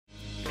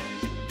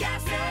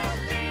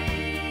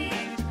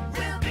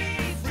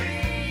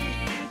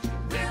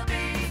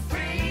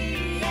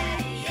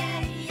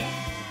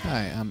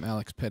Hi, I'm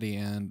Alex Petty,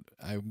 and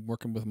I'm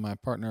working with my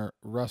partner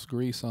Russ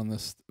Gries on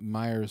this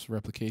Meyer's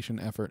replication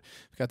effort.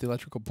 We've got the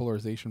electrical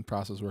polarization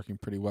process working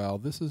pretty well.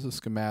 This is a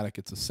schematic.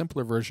 It's a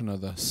simpler version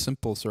of the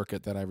simple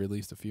circuit that I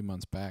released a few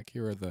months back.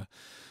 Here are the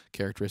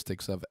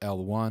characteristics of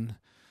L1,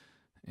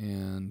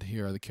 and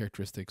here are the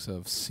characteristics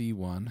of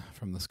C1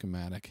 from the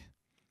schematic.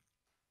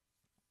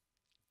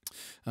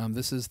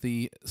 This is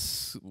the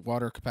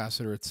water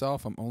capacitor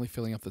itself. I'm only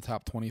filling up the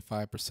top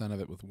 25%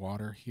 of it with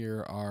water.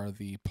 Here are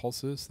the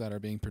pulses that are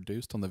being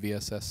produced on the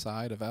VSS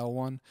side of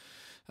L1.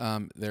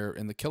 They're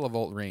in the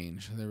kilovolt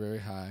range. They're very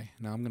high.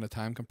 Now I'm going to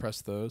time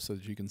compress those so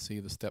that you can see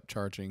the step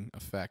charging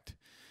effect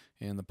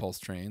in the pulse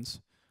trains.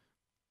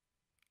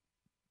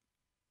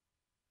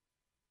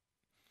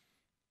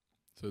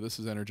 So this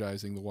is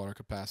energizing the water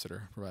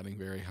capacitor, providing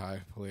very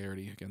high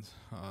polarity against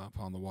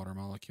upon the water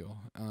molecule.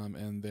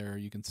 And there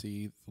you can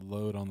see the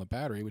load on the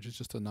battery, which is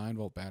just a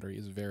 9-volt battery,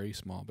 is very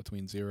small,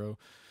 between 0.00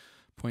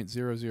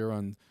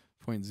 and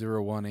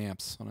 0.01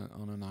 amps on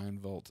a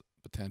 9-volt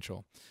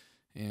potential.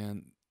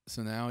 And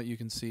so now you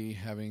can see,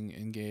 having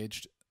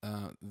engaged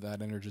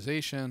that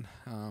energization,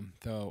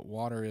 the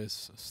water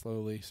is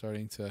slowly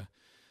starting to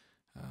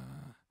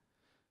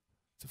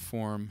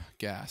form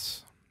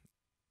gas.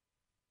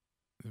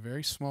 They're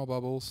very small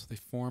bubbles. They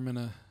form in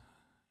a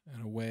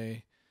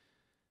way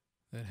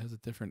that has a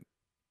different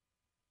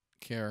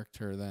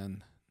character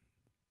than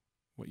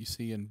what you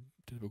see in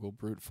typical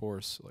brute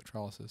force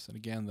electrolysis. And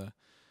again, the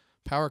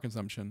power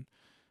consumption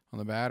on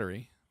the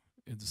battery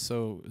is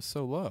so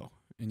low,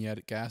 and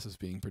yet gas is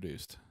being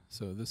produced.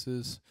 So this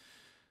is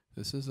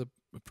a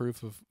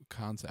proof of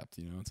concept.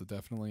 You know, it's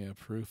definitely a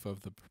proof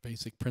of the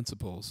basic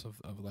principles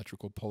of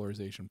electrical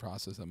polarization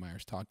process that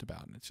Meyer's talked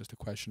about. And it's just a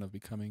question of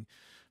becoming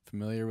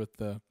familiar with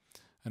the,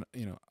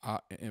 in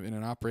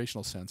an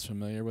operational sense,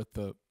 familiar with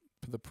the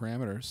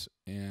parameters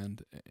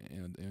and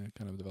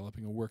kind of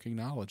developing a working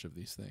knowledge of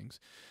these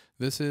things.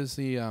 This is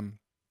the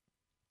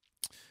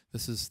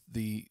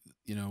the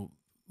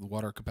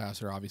water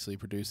capacitor obviously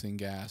producing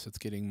gas. It's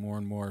getting more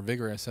and more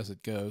vigorous as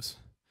it goes.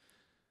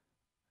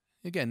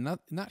 Again,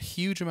 not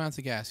huge amounts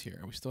of gas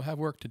here. We still have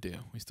work to do.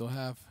 We still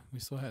have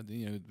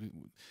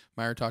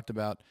Meyer talked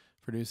about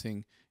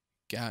producing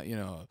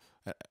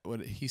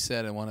what he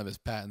said in one of his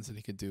patents, that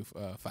he could do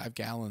 5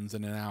 gallons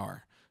in an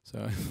hour.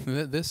 So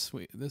this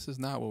is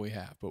not what we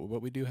have, but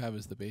what we do have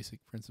is the basic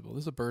principle.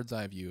 This is a bird's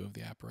eye view of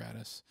the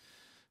apparatus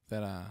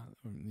that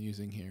I'm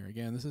using here.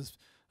 Again, this is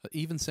an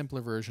even simpler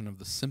version of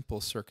the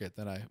simple circuit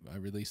that I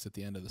released at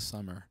the end of the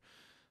summer.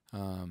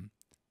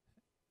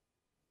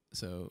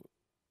 So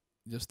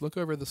just look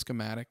over the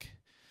schematic,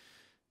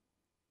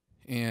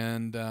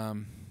 and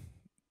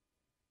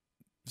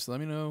just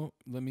let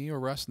me or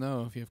Russ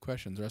know if you have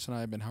questions. Russ and I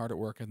have been hard at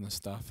work on this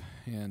stuff,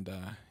 and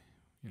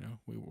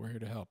we're here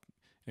to help.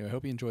 Anyway, I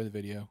hope you enjoy the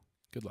video.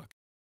 Good luck.